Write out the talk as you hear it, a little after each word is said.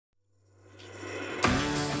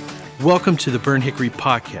Welcome to the Burn Hickory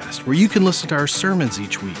Podcast, where you can listen to our sermons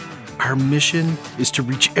each week. Our mission is to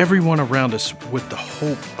reach everyone around us with the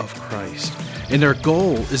hope of Christ. And our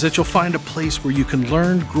goal is that you'll find a place where you can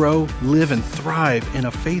learn, grow, live, and thrive in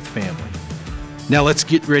a faith family. Now let's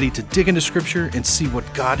get ready to dig into Scripture and see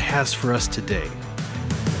what God has for us today.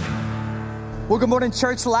 Well, good morning,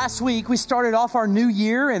 church. Last week, we started off our new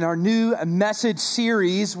year and our new message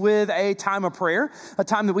series with a time of prayer, a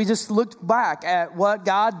time that we just looked back at what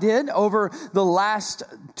God did over the last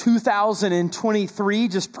 2023,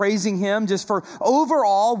 just praising Him just for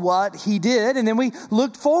overall what He did. And then we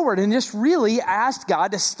looked forward and just really asked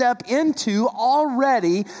God to step into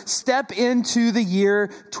the year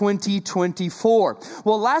 2024.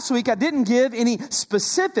 Well, last week, I didn't give any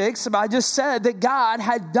specifics, but I just said that God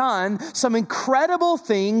had done some incredible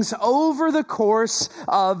things over the course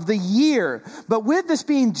of the year. But with this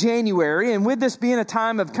being January and with this being a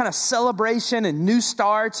time of kind of celebration and new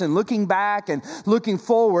starts and looking back and looking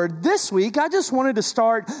forward, this week I just wanted to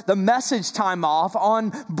start the message time off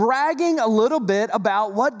on bragging a little bit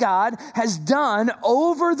about what God has done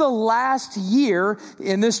over the last year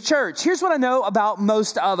in this church. Here's what I know about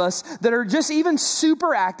most of us that are just even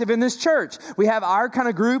super active in this church. We have our kind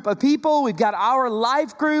of group of people. We've got our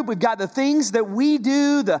life group. We've got the things that we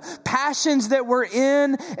do, the passions that we're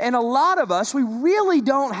in. And a lot of us, we really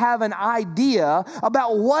don't have an idea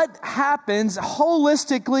about what happens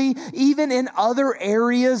holistically, even in other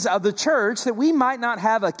areas of the church that we might not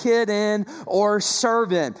have a kid in or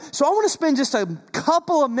serve in. So I want to spend just a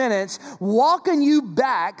couple of minutes walking you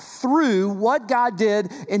back through what God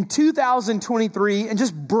did in 2023 and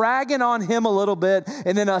just bragging on Him a little bit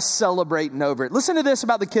and then us celebrating over it. Listen to this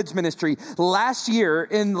about the kids ministry. Last year,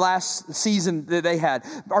 in last season that they had,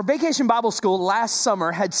 our Vacation Bible School last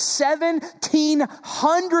summer had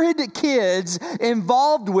 1,700 kids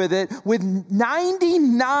involved with it, with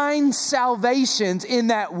 99 salvations in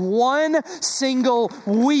that one single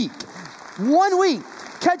week. 1 week.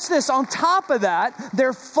 Catch this, on top of that,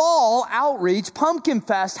 their fall outreach, Pumpkin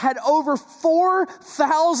Fest, had over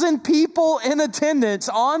 4,000 people in attendance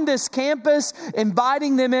on this campus,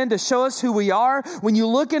 inviting them in to show us who we are. When you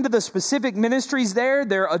look into the specific ministries there,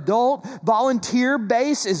 their adult volunteer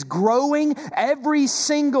base is growing every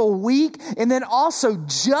single week. And then also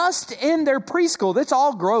just in their preschool, that's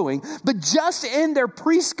all growing, but just in their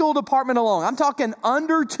preschool department alone, I'm talking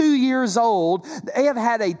under 2 years old, they have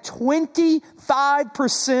had a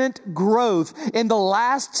 25% growth in the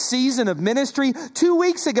last season of ministry. 2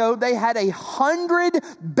 weeks ago, they had 100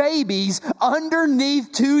 babies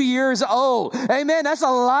underneath 2 years old. Amen. That's a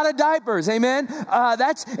lot of diapers. Amen.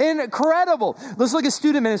 That's incredible. Let's look at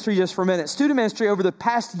student ministry just for a minute. Student ministry over the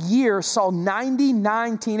past year saw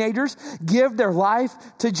 99 teenagers give their life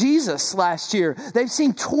to Jesus last year. They've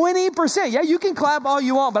seen 20%. Yeah, you can clap all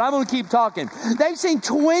you want, but I'm going to keep talking. They've seen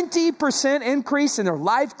 20% increase in their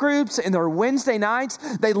life groups, in their Wednesday nights.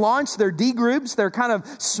 They launched their D groups, their kind of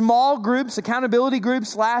small groups, accountability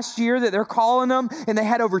groups last year that they're calling them, and they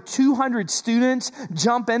had over 200 students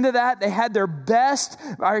jump into that. They had their biggest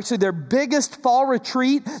fall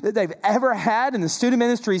retreat that they've ever had in the student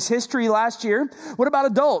ministry's history last year. What about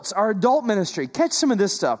adults? Our adult ministry. Catch some of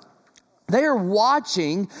this stuff. They are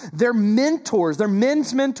watching their mentors, their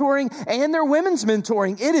men's mentoring and their women's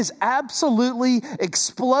mentoring. It is absolutely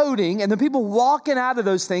exploding. And the people walking out of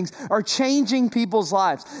those things are changing people's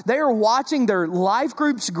lives. They are watching their life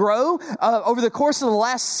groups grow. Over the course of the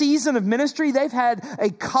last season of ministry, they've had a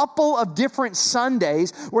couple of different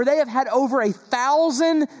Sundays where they have had over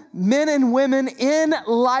 1,000 men and women in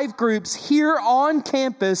life groups here on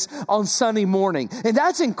campus on Sunday morning. And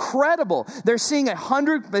that's incredible. They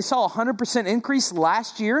saw 100% increase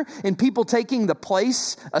last year in people taking the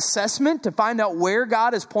place assessment to find out where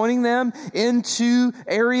God is pointing them into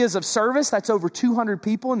areas of service. That's over 200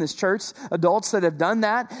 people in this church, adults that have done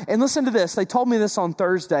that. And listen to this. They told me this on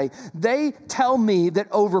Thursday. They tell me that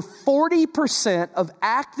over 40% of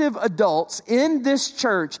active adults in this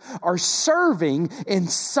church are serving in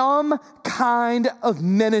some kind of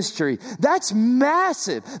ministry. That's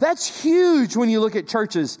massive. That's huge when you look at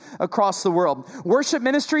churches across the world. Worship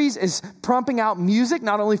Ministries is pumping out music,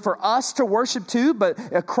 not only for us to worship to, but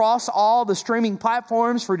across all the streaming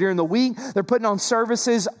platforms for during the week. They're putting on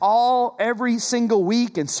services every single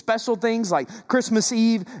week and special things like Christmas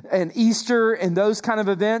Eve and Easter and those kind of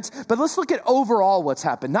events. But let's look at overall what's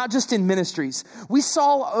happened, not just in ministries. We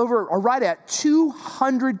saw right at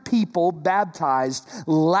 200 people baptized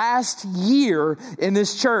last year in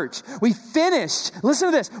this church. We finished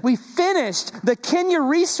the Kenya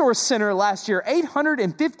Resource Center last year,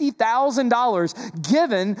 $850,000 $100,000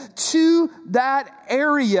 given to that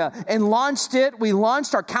area and launched it. We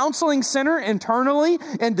launched our counseling center internally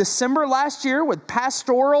in December last year with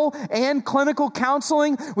pastoral and clinical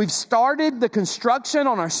counseling. We've started the construction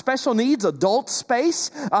on our special needs adult space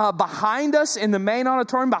behind us in the main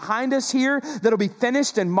auditorium behind us here that'll be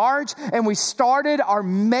finished in March. And we started our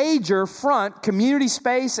major front community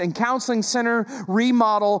space and counseling center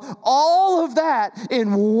remodel. All of that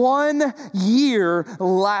in 1 year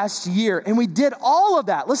last year. And we did all of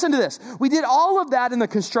that. Listen to this. We did all of that in the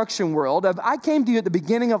construction world. I came to you at the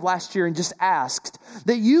beginning of last year and just asked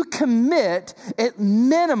that you commit at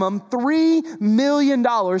minimum $3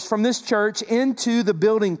 million from this church into the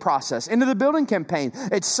building process, into the building campaign.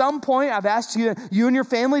 At some point, I've asked you and your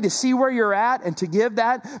family to see where you're at and to give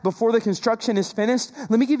that before the construction is finished.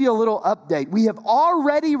 Let me give you a little update. We have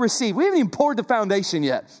already received, we haven't even poured the foundation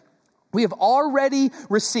yet. We have already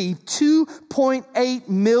received $2.8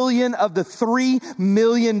 million of the $3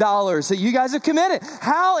 million that you guys have committed.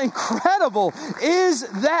 How incredible is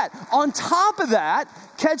that? On top of that,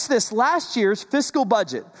 catch this, last year's fiscal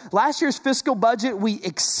budget. Last year's fiscal budget, we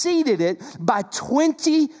exceeded it by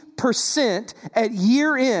 20% at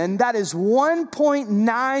year end. That is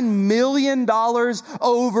 $1.9 million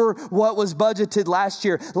over what was budgeted last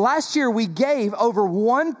year. Last year, we gave over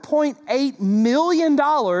 $1.8 million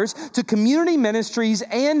to community ministries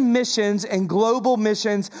and missions and global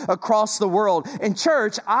missions across the world. And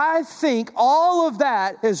church, I think all of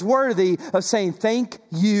that is worthy of saying, thank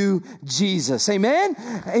you, Jesus. Amen?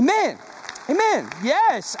 Amen. Amen.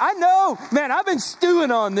 Yes, I know. Man, I've been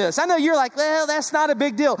stewing on this. I know you're like, well, that's not a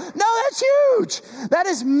big deal. No, that's huge. That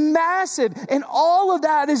is massive. And all of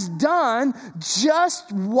that is done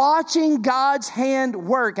just watching God's hand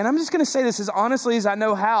work. And I'm just going to say this as honestly as I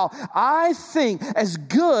know how. I think as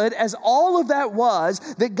good as all of that was,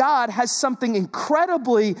 that God has something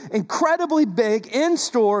incredibly, incredibly big in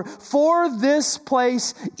store for this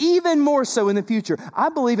place, even more so in the future. I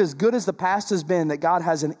believe as good as the past has been, that God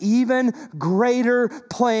has an even greater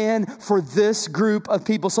plan for this group of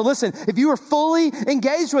people. So listen, if you are fully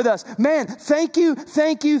engaged with us, man, thank you,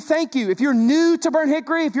 thank you, thank you. If you're new to Burn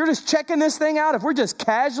Hickory, if you're just checking this thing out, if we're just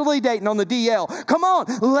casually dating on the DL, come on,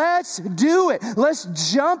 let's do it.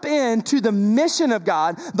 Let's jump into the mission of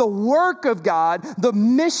God, the work of God, the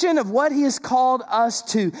mission of what He has called us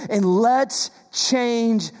to, and let's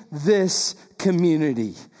change this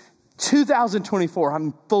community. 2024,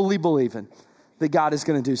 I'm fully believing that God is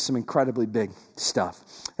going to do some incredibly big stuff.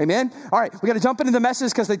 Amen? All right, we got to jump into the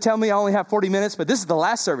message because they tell me I only have 40 minutes, but this is the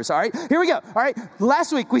last service, all right? Here we go, all right?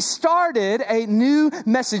 Last week, we started a new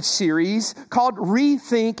message series called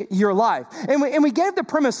Rethink Your Life. And we gave the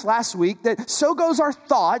premise last week that so goes our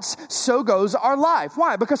thoughts, so goes our life.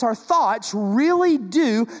 Why? Because our thoughts really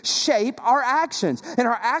do shape our actions. And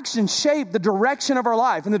our actions shape the direction of our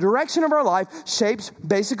life. And the direction of our life shapes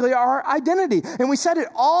basically our identity. And we said it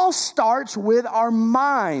all starts with our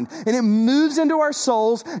mind. And it moves into our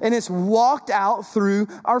souls and it's walked out through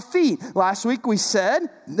our feet. Last week we said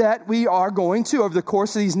that we are going to, over the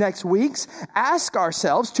course of these next weeks, ask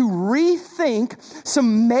ourselves to rethink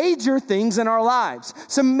some major things in our lives.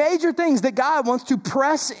 Some major things that God wants to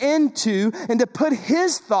press into and to put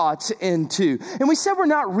His thoughts into. And we said we're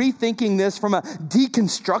not rethinking this from a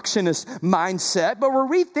deconstructionist mindset, but we're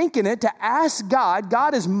rethinking it to ask God,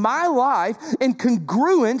 God, is my life in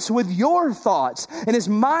congruence with your thoughts? And is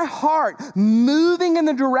my heart moving in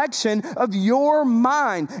the direction of your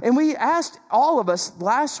mind? And we asked all of us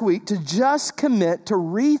last week to just commit to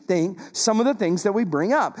rethink some of the things that we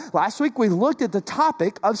bring up. Last week we looked at the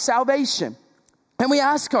topic of salvation. And we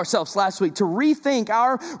asked ourselves last week to rethink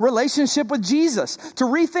our relationship with Jesus, to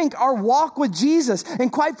rethink our walk with Jesus,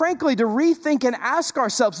 and quite frankly, to rethink and ask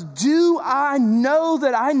ourselves, do I know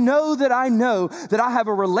that I know that I know that I have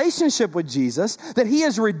a relationship with Jesus, that He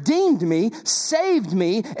has redeemed me, saved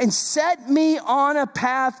me, and set me on a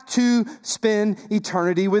path to spend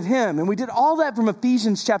eternity with Him? And we did all that from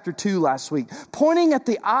Ephesians chapter 2 last week, pointing at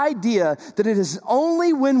the idea that it is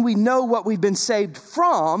only when we know what we've been saved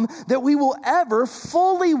from that we will ever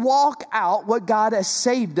fully walk out what God has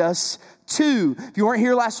saved us to. If you weren't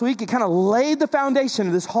here last week, it kind of laid the foundation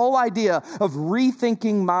of this whole idea of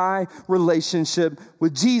rethinking my relationship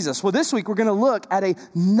with Jesus. Well, this week we're going to look at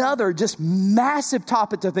another just massive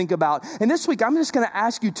topic to think about. And this week I'm just going to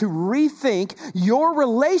ask you to rethink your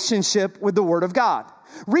relationship with the Word of God.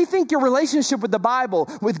 Rethink your relationship with the Bible,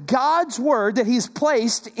 with God's word that he's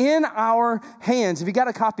placed in our hands. If you got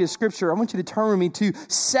a copy of scripture, I want you to turn with me to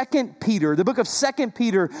 2 Peter, the book of 2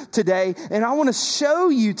 Peter today. And I want to show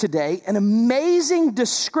you today an amazing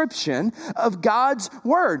description of God's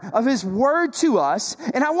word, of his word to us.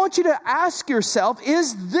 And I want you to ask yourself,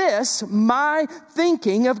 is this my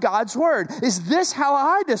thinking of God's word? Is this how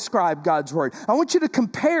I describe God's word? I want you to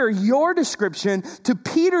compare your description to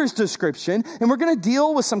Peter's description, and we're going to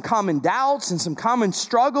deal with some common doubts and some common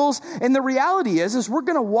struggles. And the reality is we're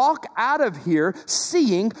going to walk out of here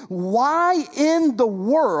seeing, why in the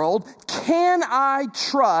world can I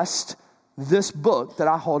trust this book that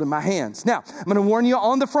I hold in my hands? Now, I'm going to warn you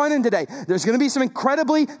on the front end today, there's going to be some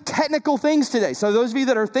incredibly technical things today. So those of you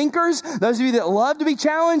that are thinkers, those of you that love to be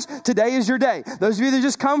challenged, today is your day. Those of you that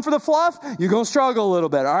just come for the fluff, you're going to struggle a little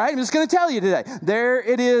bit, all right? I'm just going to tell you today. There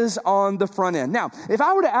it is on the front end. Now, if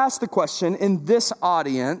I were to ask the question in this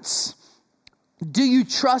audience, do you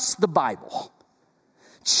trust the Bible?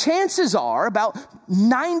 Chances are about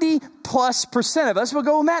 90+% of us will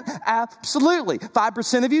go, well, Matt, absolutely.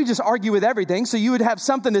 5% of you just argue with everything, so you would have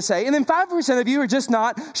something to say. And then 5% of you are just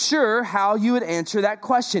not sure how you would answer that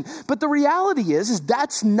question. But the reality is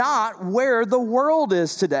that's not where the world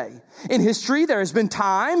is today. In history, there has been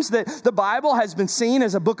times that the Bible has been seen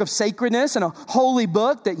as a book of sacredness and a holy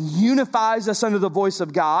book that unifies us under the voice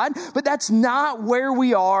of God. But that's not where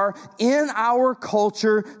we are in our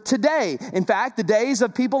culture today. In fact, the days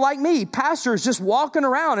of people like me, pastors just walking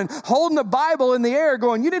around and holding the Bible in the air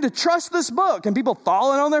going, you need to trust this book, and people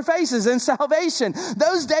falling on their faces in salvation.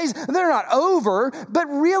 Those days, they're not over, but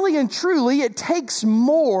really and truly, it takes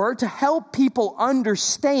more to help people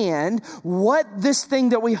understand what this thing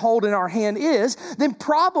that we hold in our hand is, than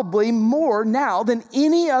probably more now than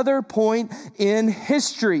any other point in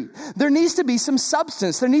history. There needs to be some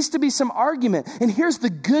substance. There needs to be some argument. And here's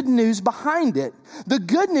the good news behind it. The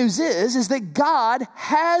good news is that God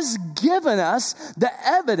has given us the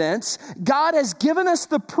evidence, God has given us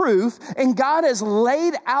the proof, and God has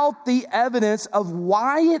laid out the evidence of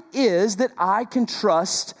why it is that I can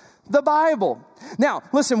trust the Bible. Now,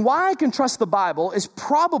 listen, why I can trust the Bible is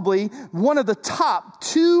probably one of the top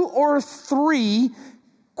 2 or 3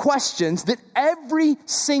 questions that every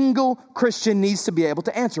single Christian needs to be able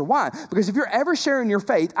to answer. Why? Because if you're ever sharing your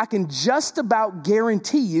faith, I can just about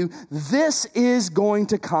guarantee you this is going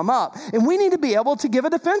to come up. And we need to be able to give a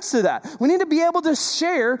defense to that. We need to be able to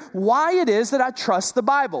share why it is that I trust the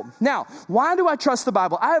Bible. Now, why do I trust the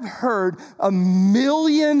Bible? I have heard a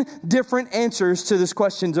million different answers to these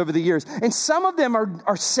questions over the years. And some of them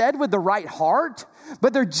are said with the right heart,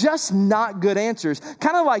 but they're just not good answers.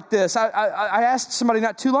 Kind of like this. I asked somebody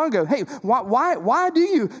not too long ago, hey, why do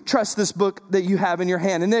you trust this book that you have in your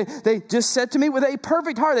hand? And they just said to me with a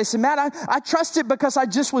perfect heart, they said, Matt, I trust it because I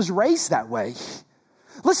just was raised that way.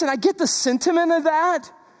 Listen, I get the sentiment of that,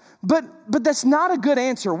 but that's not a good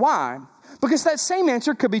answer. Why? Because that same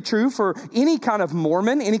answer could be true for any kind of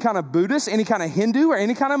Mormon, any kind of Buddhist, any kind of Hindu, or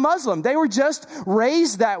any kind of Muslim. They were just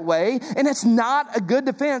raised that way, and it's not a good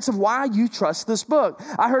defense of why you trust this book.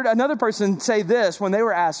 I heard another person say this when they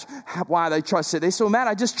were asked why they trust it. They said, well, Matt,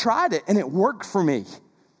 I just tried it, and it worked for me.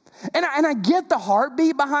 And I get the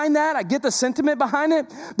heartbeat behind that. I get the sentiment behind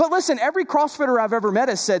it. But listen, every CrossFitter I've ever met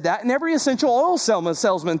has said that, and every essential oil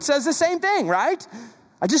salesman says the same thing, right?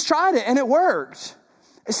 I just tried it, and it worked.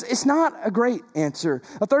 It's not a great answer.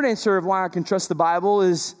 A third answer of why I can trust the Bible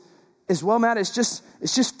is well, Matt, it's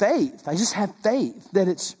just faith. I just have faith that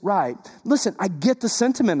it's right. Listen, I get the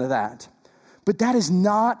sentiment of that, but that is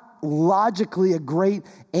not logically a great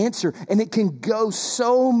answer, and it can go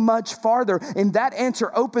so much farther, and that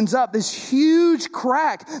answer opens up this huge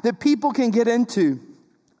crack that people can get into.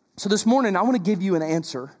 So this morning, I want to give you an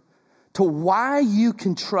answer to why you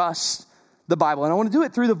can trust the Bible. And I want to do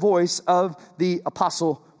it through the voice of the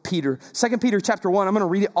Apostle Peter. 2 Peter chapter 1, I'm going to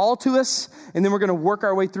read it all to us, and then we're going to work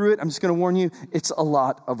our way through it. I'm just going to warn you, it's a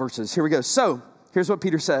lot of verses. Here we go. So, here's what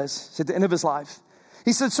Peter says at the end of his life.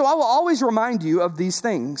 He said, so I will always remind you of these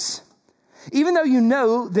things, even though you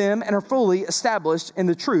know them and are fully established in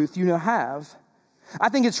the truth you now have. I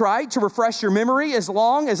think it's right to refresh your memory as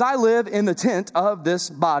long as I live in the tent of this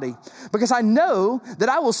body, because I know that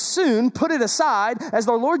I will soon put it aside as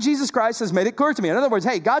the Lord Jesus Christ has made it clear to me. In other words,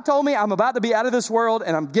 hey, God told me I'm about to be out of this world,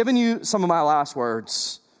 and I'm giving you some of my last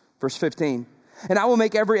words. Verse 15. And I will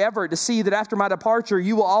make every effort to see that after my departure,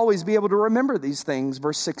 you will always be able to remember these things.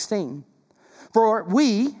 Verse 16. For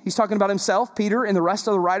he's talking about himself, Peter, and the rest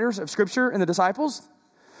of the writers of Scripture and the disciples,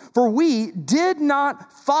 for we did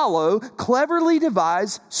not follow cleverly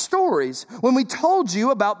devised stories when we told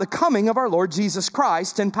you about the coming of our Lord Jesus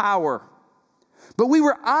Christ in power. But we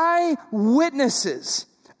were eyewitnesses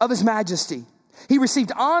of his majesty. He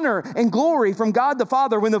received honor and glory from God the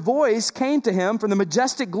Father when the voice came to him from the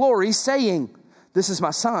majestic glory saying, "This is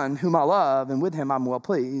my son whom I love, and with him I'm well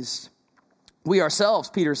pleased." We ourselves,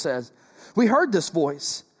 Peter says, we heard this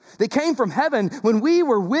voice that came from heaven when we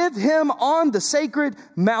were with him on the sacred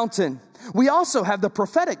mountain. We also have the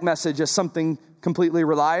prophetic message as something completely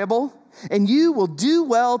reliable, and you will do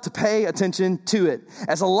well to pay attention to it,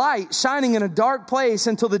 as a light shining in a dark place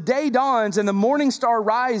until the day dawns and the morning star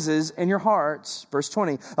rises in your hearts. Verse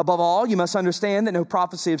 20, above all, you must understand that no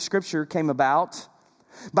prophecy of Scripture came about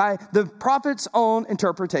by the prophet's own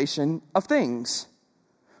interpretation of things.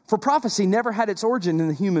 For prophecy never had its origin in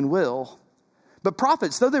the human will. But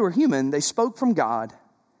prophets, though they were human, they spoke from God.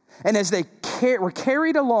 And as they were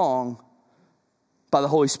carried along by the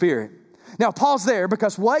Holy Spirit. Now, pause there,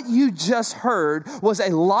 because what you just heard was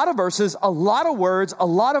a lot of verses, a lot of words, a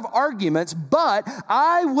lot of arguments, but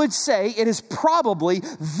I would say it is probably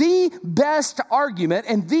the best argument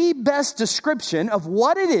and the best description of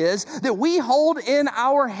what it is that we hold in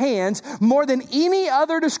our hands more than any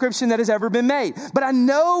other description that has ever been made. But I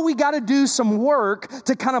know we got to do some work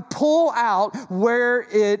to kind of pull out where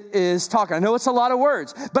it is talking. I know it's a lot of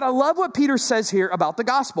words, but I love what Peter says here about the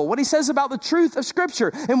gospel, what he says about the truth of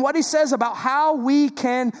Scripture, and what he says about how we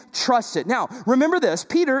can trust it. Now, remember this,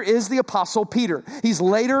 Peter is the Apostle Peter. He's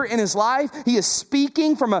later in his life. He is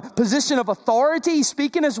speaking from a position of authority. He's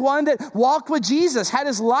speaking as one that walked with Jesus, had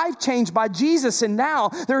his life changed by Jesus, and now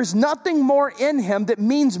there is nothing more in him that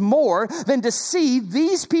means more than to see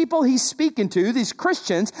these people he's speaking to, these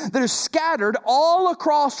Christians that are scattered all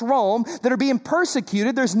across Rome, that are being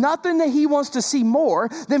persecuted. There's nothing that he wants to see more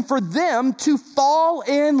than for them to fall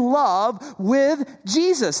in love with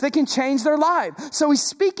Jesus. They can change their life. So he's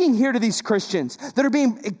speaking here to these Christians that are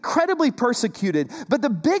being incredibly persecuted. But the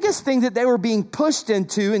biggest thing that they were being pushed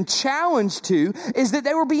into and challenged to is that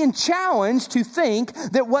they were being challenged to think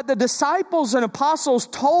that what the disciples and apostles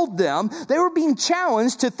told them, they were being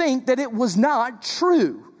challenged to think that it was not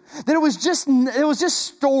true. That it was just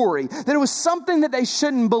story, that it was something that they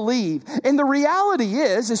shouldn't believe. And the reality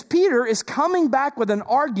is Peter is coming back with an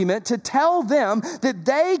argument to tell them that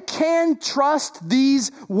they can trust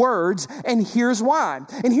these words, and here's why.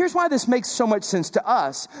 And here's why this makes so much sense to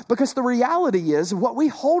us, because the reality is what we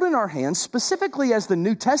hold in our hands, specifically as the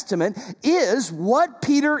New Testament, is what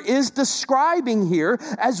Peter is describing here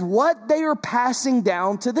as what they are passing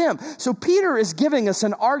down to them. So Peter is giving us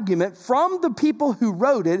an argument from the people who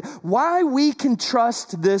wrote it, why we can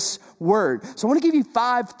trust this word. So I want to give you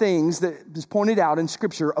 5 things that is pointed out in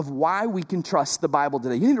Scripture of why we can trust the Bible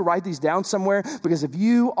today. You need to write these down somewhere, because if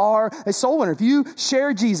you are a soul winner, if you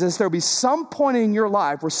share Jesus, there will be some point in your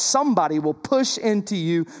life where somebody will push into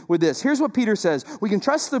you with this. Here's what Peter says. We can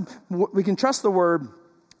trust the word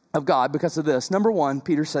of God because of this. Number 1,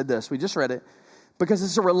 Peter said this. We just read it. Because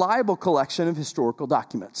it's a reliable collection of historical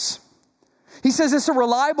documents. He says it's a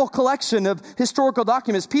reliable collection of historical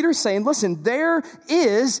documents. Peter's saying, listen, there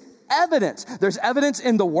is evidence. There's evidence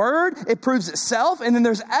in the Word. It proves itself. And then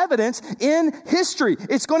there's evidence in history.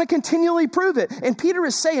 It's going to continually prove it. And Peter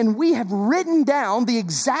is saying we have written down the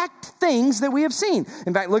exact things that we have seen.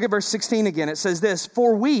 In fact, look at verse 16 again. It says this,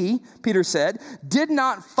 "For we," Peter said, "did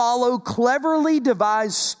not follow cleverly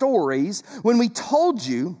devised stories when we told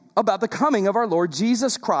you about the coming of our Lord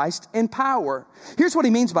Jesus Christ in power." Here's what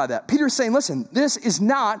he means by that. Peter's saying, listen, this is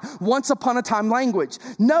not once upon a time language.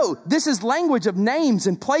 No, this is language of names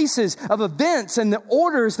and places, of events and the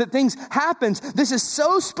orders that things happen. This is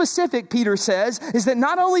so specific, Peter says, is that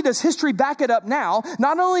not only does history back it up now,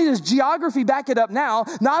 not only does geography back it up now,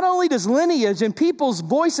 not only does lineage and people's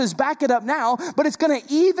voices back it up now, but it's going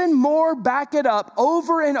to even more back it up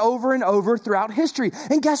over and over and over throughout history.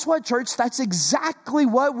 And guess what, church? That's exactly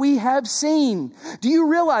what we have seen. Do you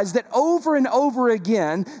realize that over and over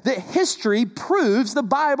again, that history proves the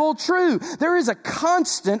Bible true? There is a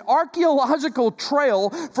constant archaeological trail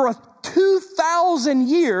for 2,000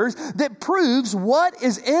 years that proves what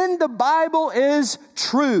is in the Bible is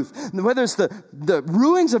truth. Whether it's the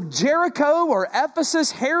ruins of Jericho or Ephesus,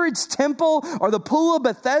 Herod's temple, or the pool of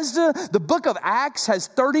Bethesda, the book of Acts has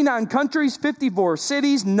 39 countries, 54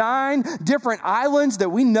 cities, 9 different islands that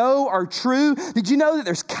we know are true. Did you know that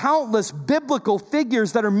there's countless biblical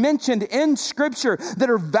figures that are mentioned in Scripture that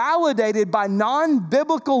are validated by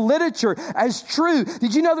non-biblical literature as true?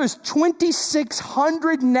 Did you know there's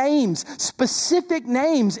 2,600 names, specific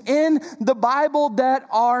names in the Bible that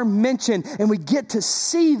are mentioned, and we get to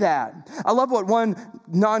see that. I love what one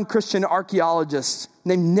non-Christian archaeologist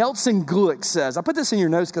named Nelson Gulick says. I put this in your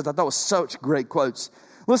notes because I thought it was such great quotes.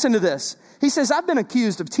 Listen to this. He says, "I've been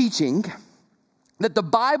accused of teaching that the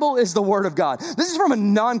Bible is the Word of God. This is from a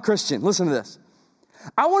non-Christian. Listen to this.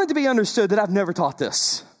 I want it to be understood that I've never taught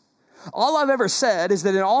this. All I've ever said is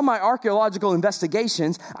that in all my archaeological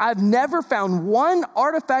investigations, I've never found one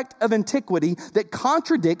artifact of antiquity that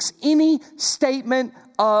contradicts any statement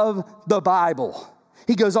of the Bible.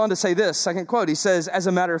 He goes on to say this, second quote. He says, as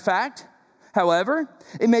a matter of fact, however,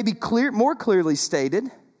 it may be more clearly stated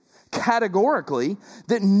categorically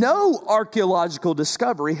that no archaeological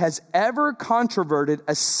discovery has ever controverted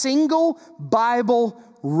a single Bible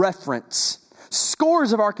reference.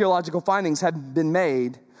 Scores of archaeological findings have been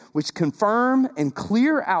made which confirm in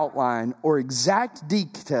clear outline or exact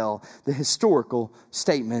detail the historical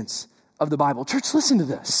statements of the Bible. Church, listen to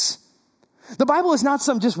this. The Bible is not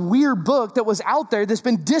some just weird book that was out there that's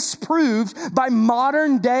been disproved by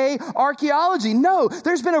modern day archaeology. No,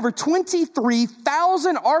 there's been over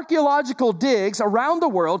 23,000 archaeological digs around the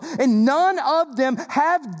world, and none of them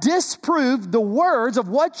have disproved the words of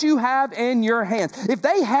what you have in your hands. If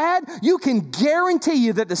they had, you can guarantee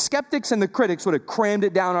you that the skeptics and the critics would have crammed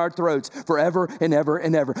it down our throats forever and ever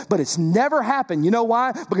and ever. But it's never happened. You know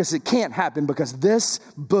why? Because it can't happen, because this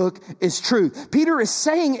book is truth. Peter is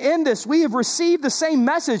saying in this, we have received the same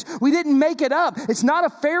message. We didn't make it up. It's not a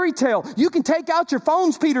fairy tale. You can take out your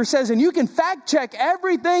phones, Peter says, and you can fact check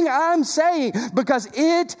everything I'm saying because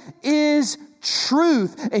it is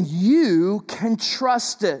truth and you can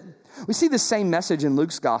trust it. We see the same message in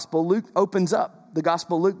Luke's gospel. Luke opens up the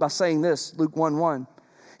gospel of Luke by saying this, Luke 1:1.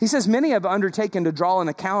 He says, many have undertaken to draw an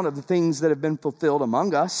account of the things that have been fulfilled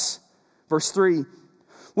among us. Verse 3.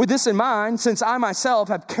 With this in mind, since I myself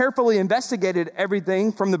have carefully investigated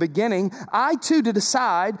everything from the beginning, I too did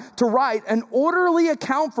decide to write an orderly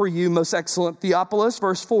account for you, most excellent Theophilus.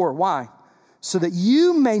 Verse 4, why? So that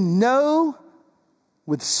you may know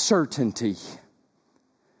with certainty.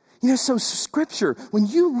 You know, so Scripture, when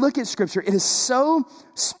you look at Scripture, it is so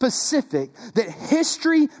specific that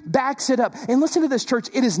history backs it up. And listen to this, church.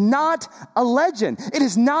 It is not a legend. It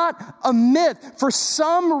is not a myth. For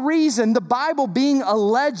some reason, the Bible being a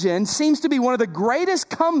legend seems to be one of the greatest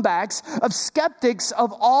comebacks of skeptics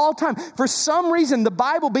of all time. For some reason, the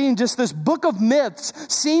Bible being just this book of myths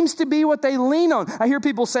seems to be what they lean on. I hear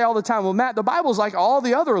people say all the time, well, Matt, the Bible's like all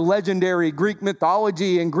the other legendary Greek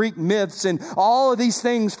mythology and Greek myths and all of these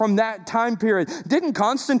things from that time period. Didn't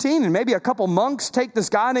Constantine and maybe a couple monks take this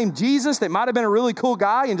guy named Jesus that might have been a really cool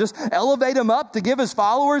guy and just elevate him up to give his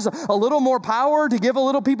followers a little more power, to give a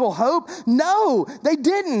little people hope? No, they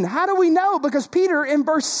didn't. How do we know? Because Peter in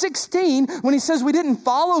verse 16, when he says we didn't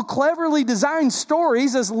follow cleverly designed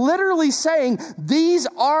stories, is literally saying these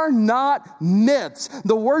are not myths.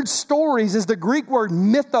 The word stories is the Greek word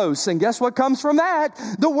mythos. And guess what comes from that?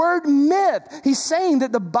 The word myth. He's saying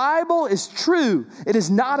that the Bible is true. It is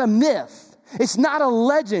not a myth. It's not a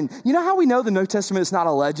legend. You know how we know the New Testament is not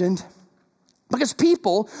a legend? Because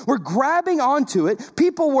people were grabbing onto it,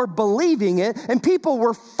 people were believing it, and people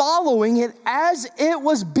were following it as it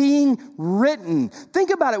was being written.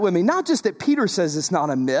 Think about it with me. Not just that Peter says it's not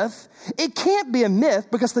a myth. It can't be a myth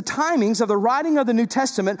because the timings of the writing of the New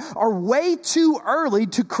Testament are way too early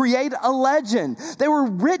to create a legend. They were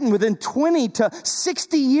written within 20 to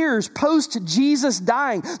 60 years post Jesus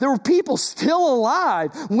dying. There were people still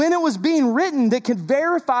alive when it was being written that could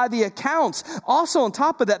verify the accounts. Also, on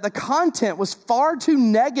top of that, the content was far too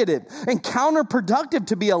negative and counterproductive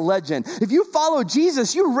to be a legend. If you follow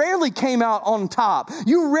Jesus, you rarely came out on top.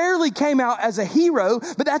 You rarely came out as a hero,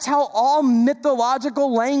 but that's how all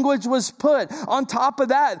mythological language was put. On top of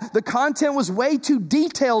that, the content was way too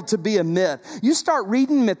detailed to be a myth. You start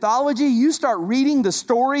reading mythology, you start reading the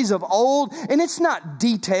stories of old, and it's not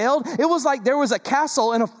detailed. It was like there was a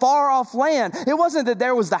castle in a far-off land. It wasn't that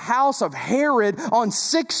there was the house of Herod on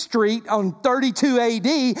 6th Street on 32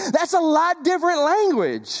 AD. That's a lot different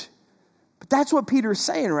language. But that's what Peter's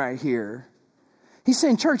saying right here. He's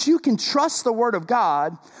saying, church, you can trust the Word of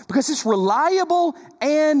God because it's reliable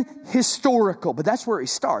and historical. But that's where he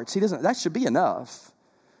starts. That should be enough.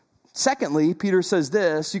 Secondly, Peter says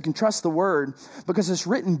this, you can trust the Word because it's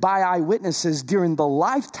written by eyewitnesses during the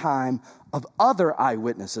lifetime of other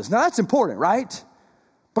eyewitnesses. Now that's important, right?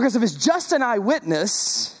 Because if it's just an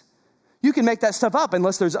eyewitness, you can make that stuff up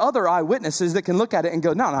unless there's other eyewitnesses that can look at it and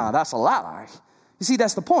go, no, that's a lie. You see,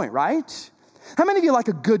 that's the point, right? How many of you like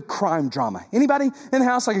a good crime drama? Anybody in the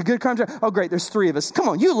house like a good crime drama? Oh, great, there's 3 of us. Come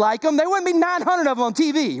on, you like them. There wouldn't be 900 of them on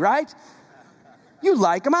TV, right? You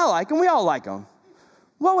like them, I like them, we all like them.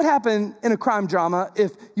 What would happen in a crime drama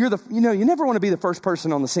if you never want to be the first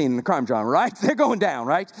person on the scene in a crime drama, right? They're going down,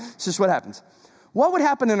 right? It's just what happens. What would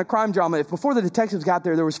happen in a crime drama if before the detectives got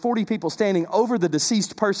there was 40 people standing over the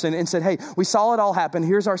deceased person and said, hey, we saw it all happen.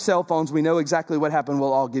 Here's our cell phones. We know exactly what happened.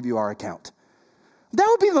 We'll all give you our account. That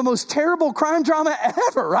would be the most terrible crime drama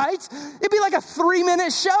ever, right? It'd be like a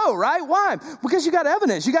 3-minute show, right? Why? Because you got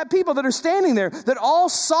evidence. You got people that are standing there that all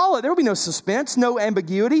saw it. There would be no suspense, no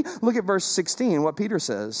ambiguity. Look at verse 16, what Peter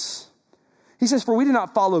says. He says, for we did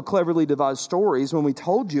not follow cleverly devised stories when we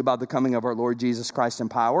told you about the coming of our Lord Jesus Christ in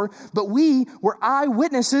power, but we were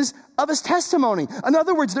eyewitnesses of his testimony. In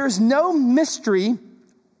other words, there is no mystery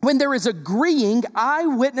when there is agreeing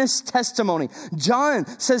eyewitness testimony. John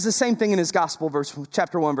says the same thing in his gospel,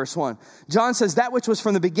 chapter 1, verse 1. John says, that which was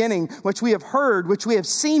from the beginning, which we have heard, which we have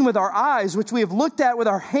seen with our eyes, which we have looked at with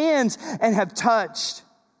our hands and have touched.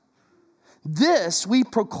 This we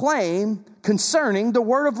proclaim concerning the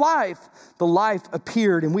word of life. The life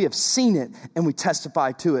appeared and we have seen it and we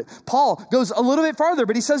testify to it. Paul goes a little bit farther,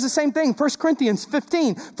 but he says the same thing. 1 Corinthians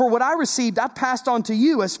 15, for what I received, I passed on to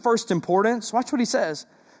you as first importance. Watch what he says.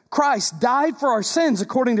 Christ died for our sins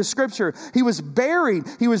according to Scripture. He was buried.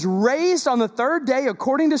 He was raised on the third day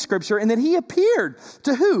according to Scripture. And then he appeared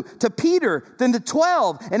to who? To Peter, then to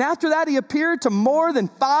 12. And after that, he appeared to more than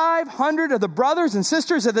 500 of the brothers and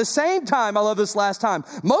sisters at the same time. I love this last time.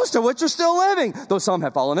 Most of which are still living, though some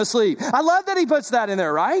have fallen asleep. I love that he puts that in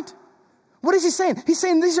there, right? What is he saying? He's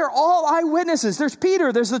saying these are all eyewitnesses. There's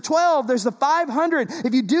Peter, there's the 12, there's the 500.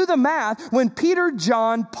 If you do the math, when Peter,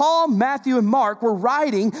 John, Paul, Matthew, and Mark were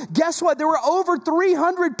writing, guess what? There were over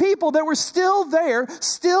 300 people that were still there,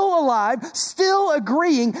 still alive, still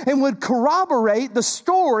agreeing, and would corroborate the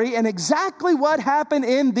story and exactly what happened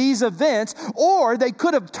in these events. Or they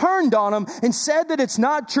could have turned on them and said that it's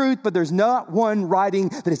not truth, but there's not one writing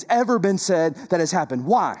that has ever been said that has happened.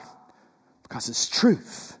 Why? Because it's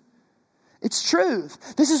truth. It's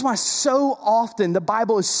truth. This is why so often the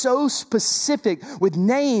Bible is so specific with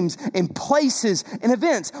names and places and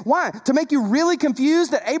events. Why? To make you really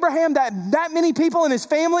confused that Abraham, that many people in his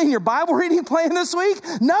family in your Bible reading plan this week?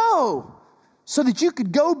 No. So that you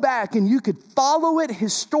could go back and you could follow it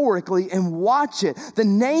historically and watch it. The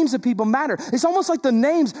names of people matter. It's almost like the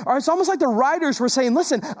names, or it's almost like the writers were saying,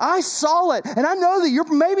 listen, I saw it, and I know that you're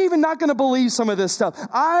maybe even not going to believe some of this stuff.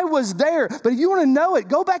 I was there, but if you want to know it,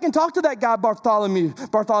 go back and talk to that guy Bartholomew,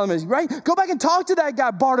 right? Go back and talk to that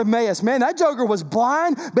guy Bartimaeus. Man, that joker was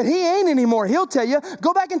blind, but he ain't anymore. He'll tell you.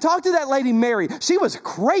 Go back and talk to that lady Mary. She was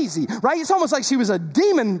crazy, right? It's almost like she was a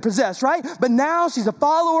demon possessed, right? But now she's a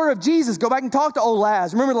follower of Jesus. Go back and talk to old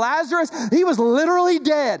Lazarus. Remember Lazarus? He was literally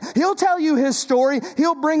dead. He'll tell you his story.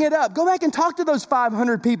 He'll bring it up. Go back and talk to those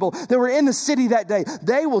 500 people that were in the city that day.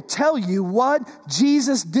 They will tell you what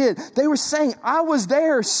Jesus did. They were saying, I was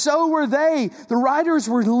there. So were they. The writers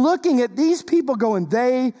were looking at these people going,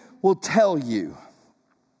 they will tell you.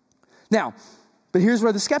 Now, but here's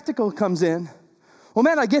where the skeptical comes in. Well,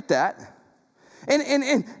 man, I get that. And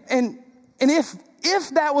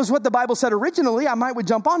if that was what the Bible said originally, I would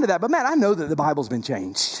jump onto that. But man, I know that the Bible's been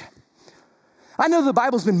changed. I know the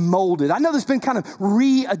Bible's been molded. I know it's been kind of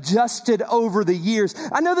readjusted over the years.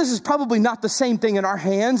 I know this is probably not the same thing in our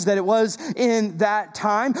hands that it was in that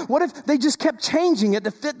time. What if they just kept changing it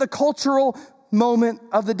to fit the cultural moment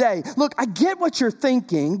of the day? Look, I get what you're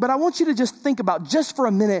thinking, but I want you to just think about just for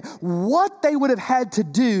a minute what they would have had to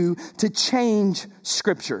do to change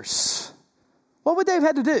scriptures. What would they have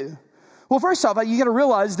had to do? Well, first off, you got to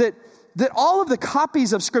realize that all of the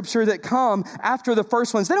copies of Scripture that come after the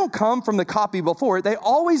first ones, they don't come from the copy before it. They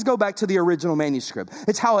always go back to the original manuscript.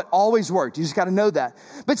 It's how it always worked. You just got to know that.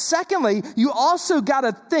 But secondly, you also got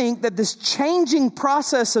to think that this changing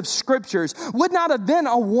process of Scriptures would not have been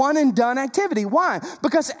a one and done activity. Why?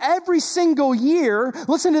 Because every single year,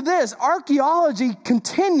 listen to this, archaeology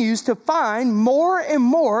continues to find more and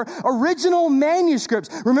more original manuscripts.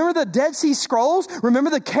 Remember the Dead Sea Scrolls? Remember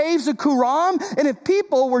the caves of Qumran? And if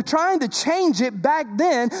people were trying to change it back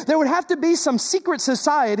then, there would have to be some secret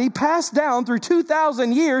society passed down through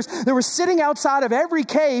 2,000 years that were sitting outside of every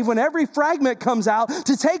cave when every fragment comes out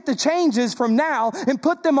to take the changes from now and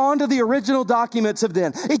put them onto the original documents of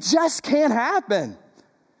then. It just can't happen.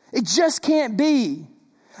 It just can't be.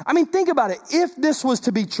 I mean, think about it. If this was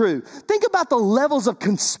to be true, think about the levels of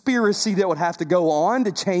conspiracy that would have to go on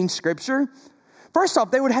to change Scripture. First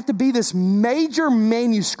off, there would have to be this major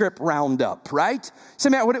manuscript roundup, right? So,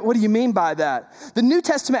 man, what do you mean by that? The New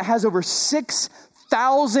Testament has over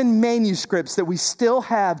 6,000 manuscripts that we still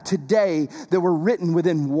have today that were written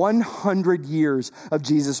within 100 years of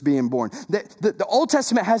Jesus being born. The Old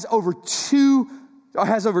Testament has over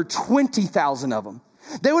 20,000 of them.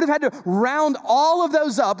 They would have had to round all of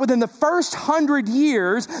those up within the first 100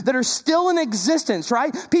 years that are still in existence,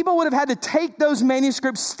 right? People would have had to take those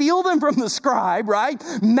manuscripts, steal them from the scribe, right?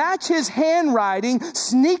 Match his handwriting,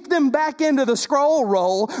 sneak them back into the scroll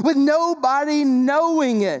roll with nobody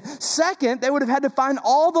knowing it. Second, they would have had to find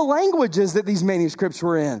all the languages that these manuscripts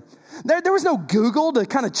were in. There was no Google to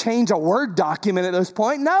kind of change a Word document at this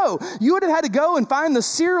point. No, you would have had to go and find the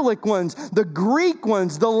Cyrillic ones, the Greek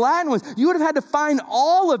ones, the Latin ones. You would have had to find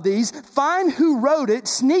all of these, find who wrote it,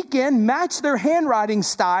 sneak in, match their handwriting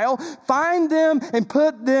style, find them and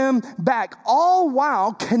put them back, all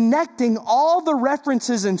while connecting all the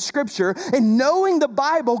references in Scripture and knowing the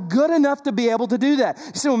Bible good enough to be able to do that.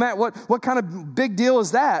 You say, well, Matt, what kind of big deal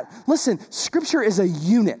is that? Listen, Scripture is a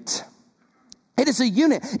unit. It is a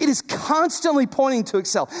unit. It is constantly pointing to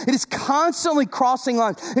itself. It is constantly crossing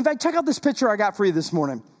lines. In fact, check out this picture I got for you this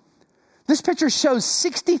morning. This picture shows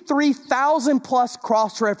 63,000 plus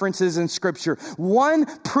cross references in Scripture. One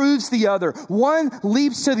proves the other. One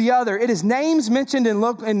leads to the other. It is names mentioned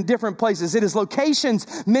in different places. It is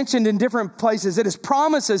locations mentioned in different places. It is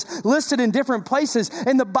promises listed in different places.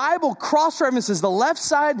 And the Bible cross references the left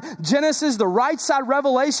side Genesis, the right side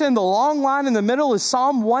Revelation, the long line in the middle is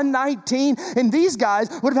Psalm 119. And these guys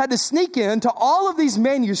would have had to sneak into all of these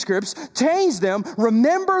manuscripts, change them,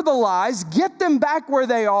 remember the lies, get them back where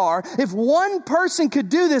they are. If one person could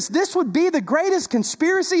do this, this would be the greatest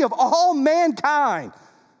conspiracy of all mankind.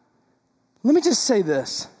 Let me just say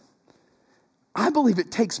this. I believe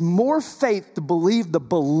it takes more faith to believe the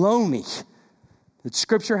baloney that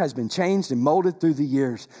Scripture has been changed and molded through the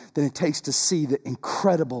years than it takes to see the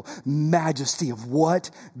incredible majesty of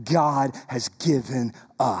what God has given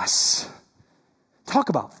us. Talk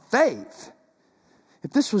about faith.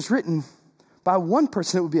 If this was written by one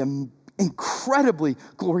person, it would be an incredibly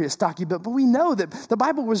glorious document, but we know that the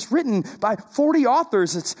Bible was written by 40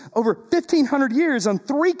 authors. It's over 1,500 years on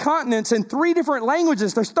 3 continents in 3 different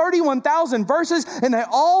languages. There's 31,000 verses, and they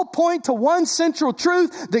all point to one central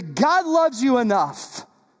truth, that God loves you enough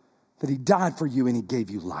that He died for you and He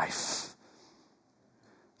gave you life.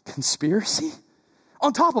 Conspiracy?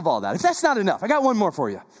 On top of all that, if that's not enough, I got one more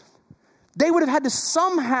for you. They would have had to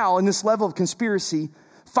somehow, in this level of conspiracy,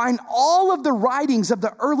 find all of the writings of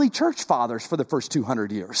the early church fathers for the first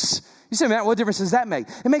 200 years. You say, Matt, what difference does that make?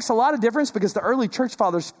 It makes a lot of difference because the early church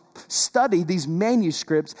fathers study these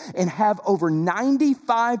manuscripts and have over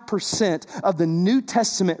 95% of the New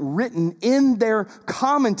Testament written in their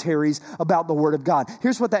commentaries about the Word of God.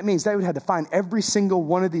 Here's what that means. They would have to find every single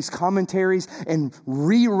one of these commentaries and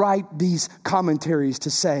rewrite these commentaries to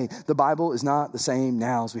say the Bible is not the same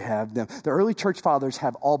now as we have them. The early church fathers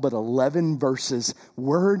have all but 11 verses,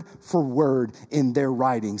 word for word, in their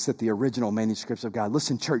writings that the original manuscripts of God.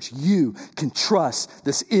 Listen, church, you can trust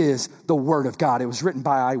this is the Word of God. It was written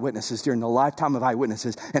by eyewitnesses during the lifetime of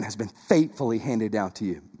eyewitnesses and has been faithfully handed down to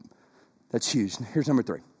you. That's huge. Here's number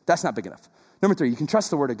 3. That's not big enough. Number 3, you can trust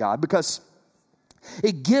the Word of God because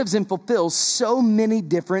it gives and fulfills so many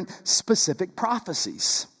different specific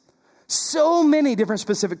prophecies. So many different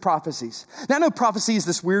specific prophecies. Now, I know prophecy is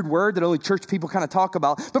this weird word that only church people kind of talk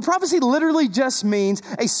about, but prophecy literally just means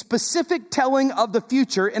a specific telling of the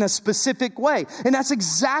future in a specific way. And that's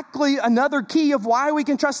exactly another key of why we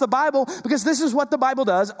can trust the Bible, because this is what the Bible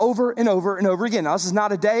does over and over and over again. Now, this is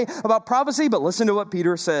not a day about prophecy, but listen to what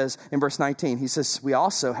Peter says in verse 19. He says, we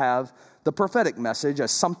also have the prophetic message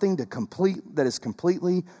as something that is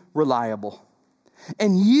completely reliable.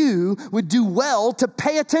 And you would do well to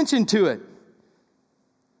pay attention to it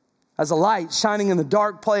as a light shining in the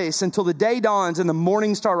dark place until the day dawns and the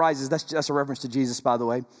morning star rises. That's a reference to Jesus, by the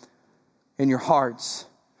way, in your hearts.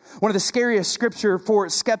 One of the scariest scripture for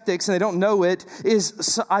skeptics, and they don't know it,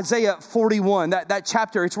 is Isaiah 41, that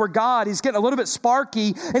chapter. It's where God, He's getting a little bit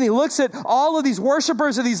sparky, and He looks at all of these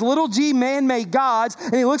worshipers of these little g man-made gods,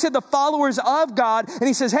 and He looks at the followers of God, and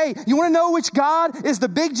He says, hey, you want to know which God is the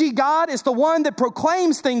big G God? It's the one that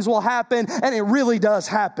proclaims things will happen, and it really does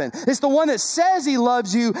happen. It's the one that says He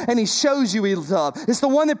loves you, and He shows you He loves. It's the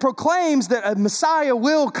one that proclaims that a Messiah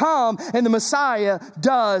will come, and the Messiah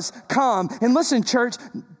does come. And listen, church,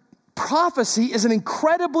 prophecy is an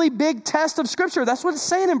incredibly big test of Scripture. That's what it's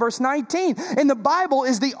saying in verse 19. And the Bible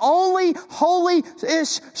is the only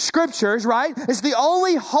holy-ish scriptures, right? It's the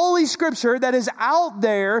only holy scripture that is out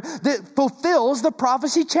there that fulfills the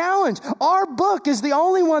prophecy challenge. Our book is the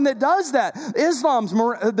only one that does that. Islam's,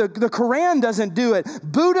 the Quran doesn't do it.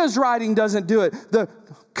 Buddha's writing doesn't do it. The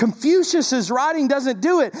Confucius's writing doesn't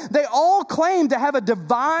do it. They all claim to have a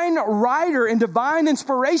divine writer and divine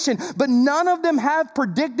inspiration, but none of them have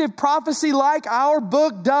predictive prophecy like our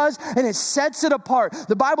book does, and it sets it apart.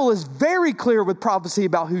 The Bible is very clear with prophecy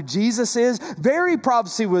about who Jesus is, very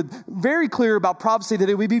clear about prophecy that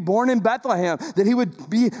he would be born in Bethlehem, that he would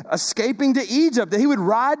be escaping to Egypt, that he would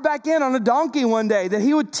ride back in on a donkey one day, that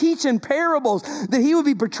he would teach in parables, that he would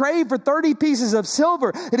be betrayed for 30 pieces of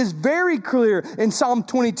silver. It is very clear in Psalm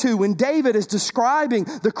 22 when David is describing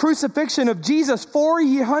the crucifixion of Jesus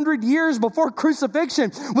 400 years before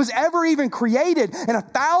crucifixion was ever even created, and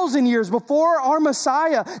 1,000 years before our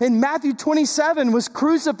Messiah in Matthew 27 was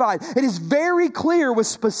crucified. It is very clear with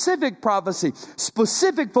specific prophecy,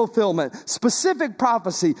 specific fulfillment, specific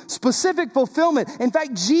prophecy, specific fulfillment. In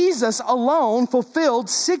fact, Jesus alone fulfilled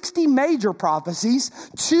 60 major prophecies,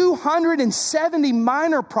 270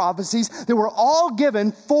 minor prophecies that were all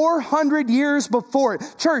given 400 years before it.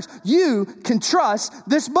 Church, you can trust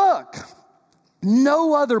this book.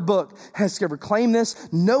 No other book has ever claimed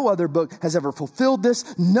this. No other book has ever fulfilled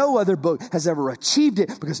this. No other book has ever achieved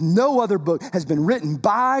it, because no other book has been written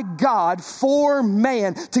by God for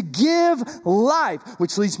man to give life.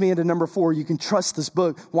 Which leads me into number 4. You can trust this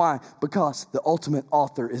book. Why? Because the ultimate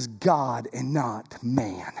author is God and not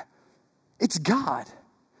man. It's God.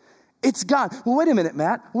 It's God. Well, wait a minute,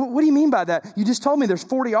 Matt. What do you mean by that? You just told me there's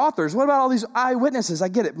 40 authors. What about all these eyewitnesses? I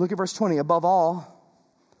get it. Look at verse 20. Above all,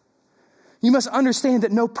 you must understand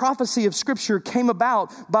that no prophecy of Scripture came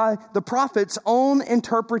about by the prophet's own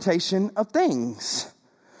interpretation of things.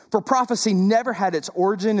 For prophecy never had its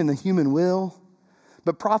origin in the human will.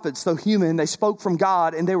 But prophets, though human, they spoke from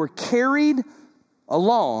God, and they were carried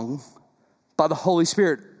along by the Holy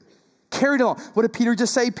Spirit. Carried along. What did Peter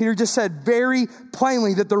just say? Peter just said very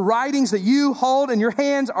plainly that the writings that you hold in your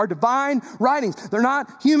hands are divine writings. They're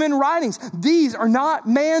not human writings. These are not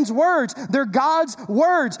man's words. They're God's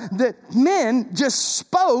words that men just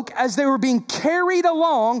spoke as they were being carried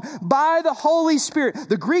along by the Holy Spirit.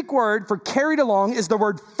 The Greek word for carried along is the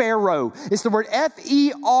word pharaoh. It's the word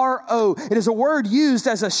F-E-R-O. It is a word used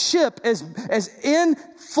as a ship, as in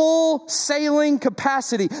full sailing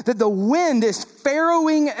capacity, that the wind is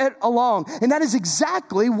pharaohing it along. And that is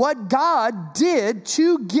exactly what God did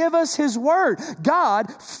to give us his word. God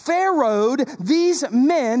pharaohed these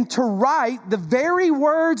men to write the very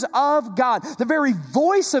words of God, the very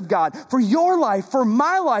voice of God for your life, for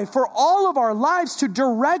my life, for all of our lives, to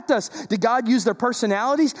direct us. Did God use their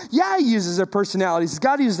personalities? Yeah, he uses their personalities. Does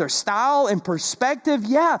God use their style and perspective?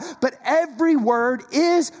 Yeah, but every word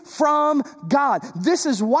is from God. This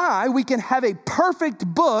is why we can have a perfect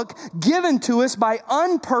book given to us by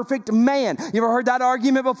unperfect man. You ever heard that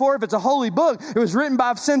argument before? If it's a holy book, it was written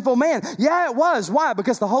by a sinful man. Yeah, it was. Why?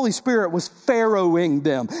 Because the Holy Spirit was pharaohing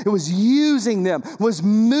them. It was using them, was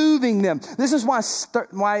moving them. This is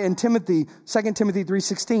why in Timothy, 2 Timothy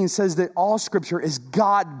 3:16 says that all Scripture is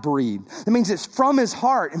God-breathed. That means it's from his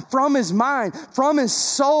heart and from his mind, from his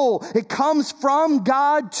soul. It comes from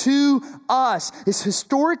God to us. It's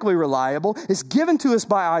historically reliable. It's given to us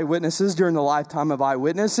by eyewitnesses during the lifetime of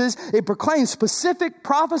eyewitnesses. It proclaims specific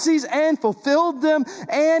prophecies and fulfilled them,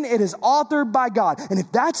 and it is authored by God. And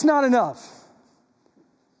if that's not enough,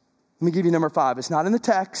 let me give you number 5. It's not in the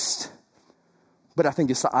text, but I think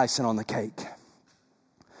it's the icing on the cake.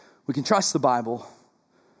 We can trust the Bible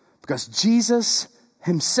because Jesus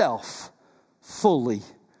himself fully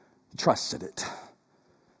trusted it.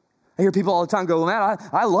 I hear people all the time go, well, man,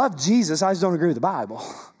 I love Jesus, I just don't agree with the Bible.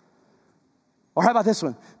 Or how about this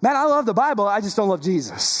one? Man, I love the Bible, I just don't love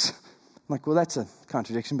Jesus. I'm like, well, that's a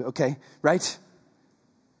contradiction, but okay, right?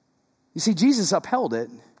 You see, Jesus upheld it,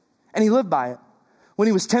 and he lived by it. When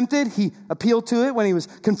he was tempted, he appealed to it. When he was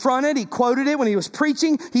confronted, he quoted it. When he was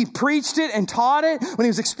preaching, he preached it and taught it. When he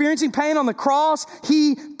was experiencing pain on the cross,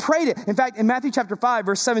 he prayed it. In fact, in Matthew chapter 5,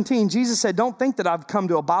 verse 17, Jesus said, don't think that I've come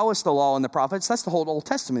to abolish the law and the prophets. That's the whole Old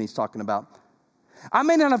Testament he's talking about. I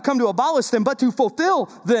may not have come to abolish them, but to fulfill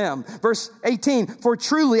them. Verse 18, for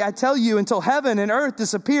truly I tell you, until heaven and earth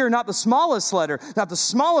disappear, not the smallest letter, not the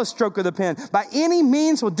smallest stroke of the pen, by any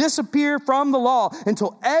means will disappear from the law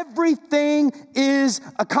until everything is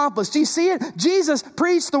accomplished. Do you see it? Jesus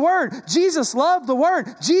preached the word. Jesus loved the word.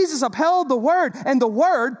 Jesus upheld the word. And the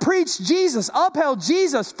word preached Jesus, upheld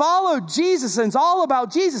Jesus, followed Jesus, and it's all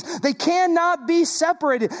about Jesus. They cannot be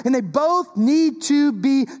separated, and they both need to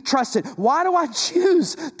be trusted. Why do I choose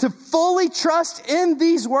to fully trust in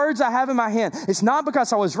these words I have in my hand? It's not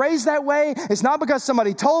because I was raised that way. It's not because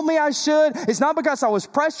somebody told me I should. It's not because I was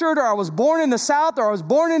pressured or I was born in the South or I was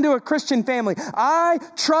born into a Christian family. I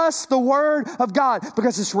trust the word of God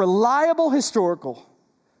because it's reliable, historical.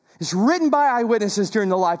 It's written by eyewitnesses during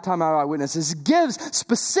the lifetime of eyewitnesses. It gives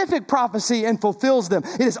specific prophecy and fulfills them.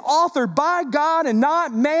 It is authored by God and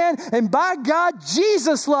not man. And by God,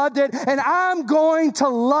 Jesus loved it, and I'm going to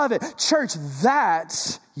love it. Church,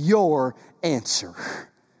 that's your answer.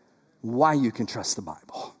 Why you can trust the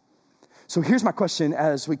Bible. So here's my question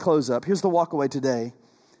as we close up. Here's the walk away today.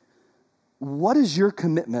 What does your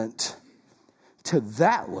commitment to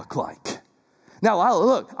that look like? Now,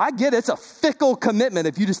 I get it. It's a fickle commitment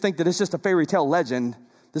if you just think that it's just a fairy tale legend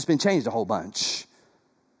that's been changed a whole bunch.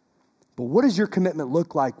 But what does your commitment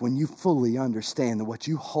look like when you fully understand that what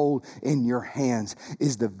you hold in your hands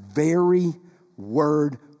is the very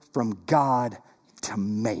word from God to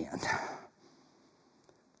man?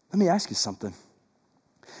 Let me ask you something.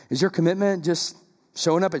 Is your commitment just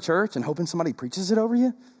showing up at church and hoping somebody preaches it over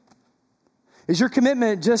you? Is your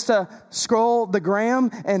commitment just to scroll the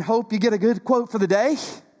gram and hope you get a good quote for the day?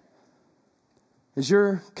 Is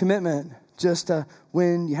your commitment just to,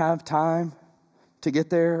 when you have time to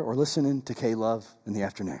get there, or listening to K-Love in the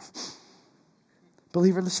afternoon?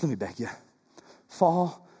 Believer, listen to me beg you.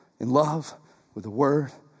 Fall in love with the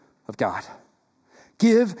Word of God.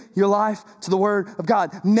 Give your life to the Word of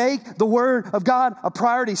God. Make the Word of God a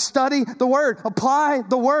priority. Study the Word. Apply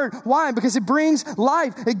the Word. Why? Because it brings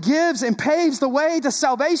life. It gives and paves the way to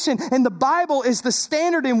salvation. And the Bible is the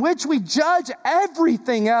standard in which we judge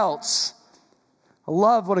everything else. I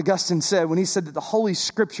love what Augustine said when he said that the Holy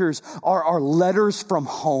Scriptures are our letters from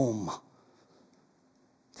home.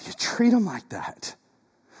 Do you treat them like that?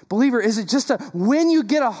 Believer, is it just when you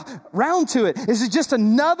get around to it, is it just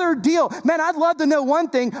another deal? Man, I'd love to know one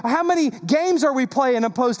thing. How many games are we playing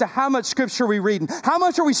opposed to how much scripture we reading? How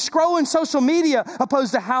much are we scrolling social media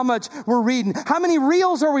opposed to how much we're reading? How many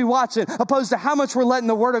reels are we watching opposed to how much we're letting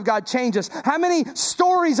the Word of God change us? How many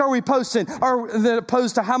stories are we posting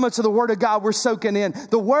opposed to how much of the Word of God we're soaking in?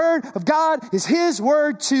 The Word of God is His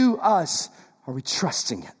Word to us. Are we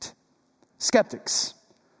trusting it? Skeptics,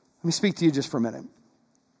 let me speak to you just for a minute.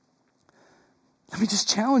 Let me just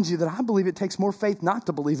challenge you that I believe it takes more faith not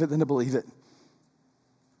to believe it than to believe it.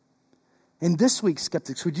 And this week,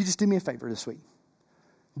 skeptics, would you just do me a favor this week?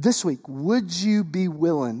 This week, would you be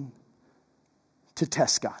willing to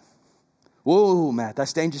test God? Whoa, Matt,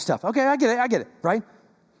 that's dangerous stuff. Okay, I get it, right?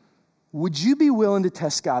 Would you be willing to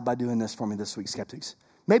test God by doing this for me this week, skeptics?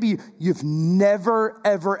 Maybe you've never,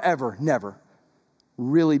 ever, ever, never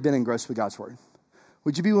really been engrossed with God's Word.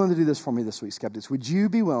 Would you be willing to do this for me this week, skeptics? Would you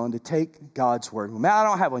be willing to take God's Word? Well, Matt, I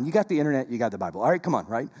don't have one. You got the internet, you got the Bible. All right, come on,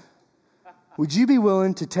 right? Would you be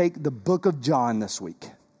willing to take the book of John this week?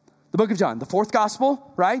 The book of John, the fourth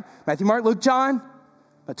gospel, right? Matthew, Mark, Luke, John,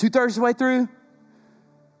 about 2/3 of the way through.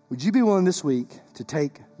 Would you be willing this week to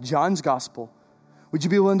take John's gospel? Would you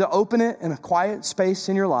be willing to open it in a quiet space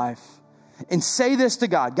in your life and say this to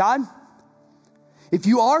God? God, if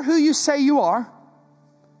you are who you say you are,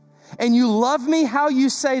 and you love me how you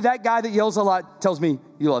say that guy that yells a lot tells me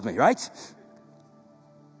you love me, right?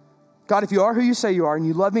 God, if you are who you say you are and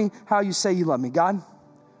you love me how you say you love me, God,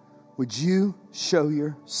 would you show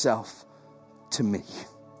yourself to me?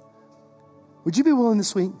 Would you be willing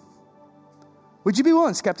this week? Would you be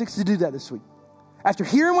willing, skeptics, to do that this week? After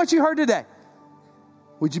hearing what you heard today,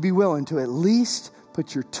 would you be willing to at least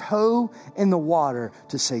put your toe in the water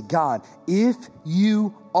to say, God, if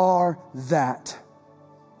you are that,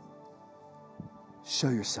 show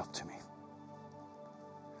yourself to me.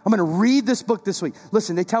 I'm going to read this book this week.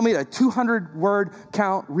 Listen, they tell me a 200-word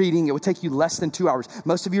count reading, it would take you less than 2 hours.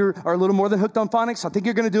 Most of you are a little more than hooked on phonics, so I think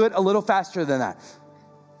you're going to do it a little faster than that.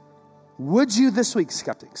 Would you this week,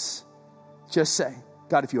 skeptics, just say,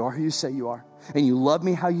 God, if you are who you say you are, and you love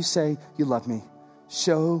me how you say you love me,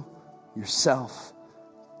 show yourself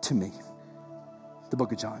to me. The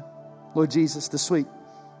book of John. Lord Jesus, this week,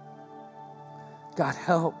 God,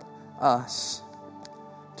 help us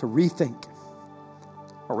to rethink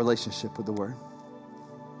our relationship with the Word.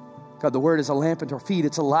 God, the Word is a lamp unto our feet.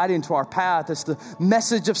 It's a light into our path. It's the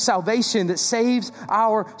message of salvation that saves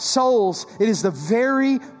our souls. It is the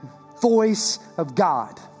very voice of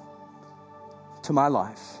God to my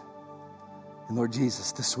life. And Lord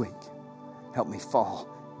Jesus, this week, help me fall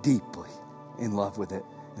deeply in love with it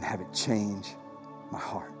and have it change my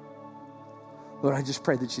heart. Lord, I just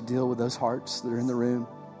pray that you deal with those hearts that are in the room.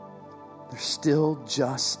 They're still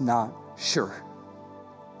just not sure.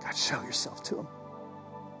 God, show yourself to them.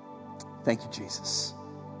 Thank you, Jesus.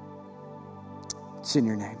 It's in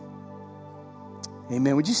your name.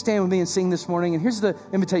 Amen. Would you stand with me and sing this morning? And here's the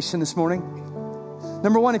invitation this morning.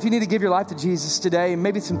 Number one, if you need to give your life to Jesus today, and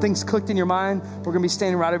maybe some things clicked in your mind, we're going to be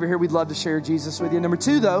standing right over here. We'd love to share Jesus with you. Number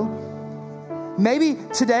two, though, Maybe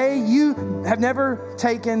today you have never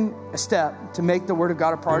taken a step to make the Word of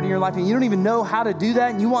God a priority in your life, and you don't even know how to do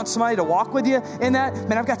that, and you want somebody to walk with you in that.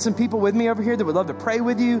 Man, I've got some people with me over here that would love to pray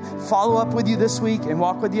with you, follow up with you this week, and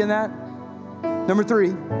walk with you in that. Number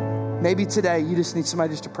 3, maybe today you just need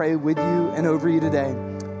somebody just to pray with you and over you today.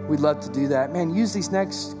 We'd love to do that. Man, use these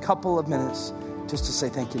next couple of minutes just to say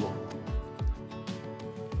thank you, Lord.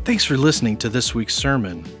 Thanks for listening to this week's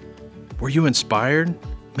sermon. Were you inspired?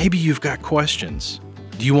 Maybe you've got questions.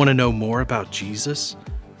 Do you want to know more about Jesus?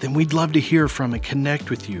 Then we'd love to hear from and connect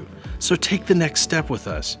with you. So take the next step with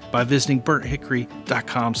us by visiting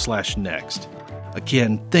burnthickory.com/next.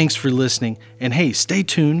 Again, thanks for listening. And hey, stay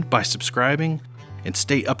tuned by subscribing and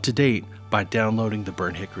stay up to date by downloading the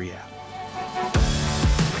Burnt Hickory app.